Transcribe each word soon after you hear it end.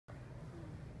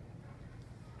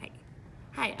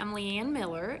Hi, I'm Leigh Ann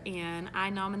Miller, and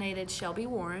I nominated Shelby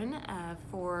Warren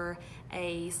for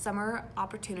a summer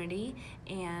opportunity.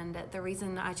 And the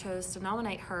reason I chose to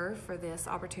nominate her for this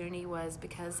opportunity was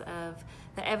because of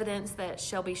the evidence that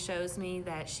Shelby shows me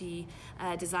that she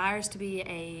desires to be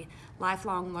a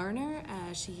lifelong learner.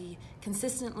 She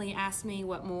consistently asks me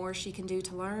what more she can do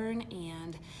to learn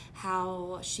and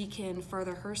how she can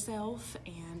further herself.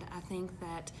 And I think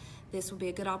that this will be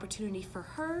a good opportunity for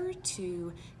her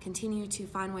to continue to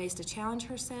find ways to challenge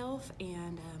herself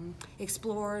and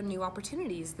explore new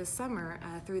opportunities this summer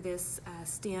through this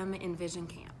STEM Envision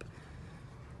Camp.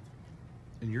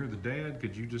 And you're the dad.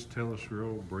 Could you just tell us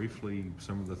real briefly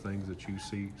some of the things that you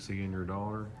see in your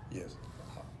daughter? Yes.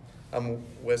 I'm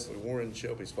Wesley Warren,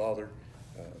 Shelby's father.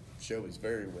 Shelby's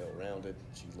very well-rounded.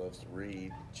 She loves to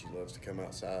read. She loves to come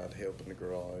outside, help in the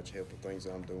garage, help with things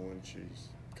I'm doing. She's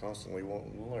constantly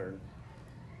wanting to learn.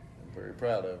 I'm very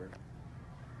proud of her.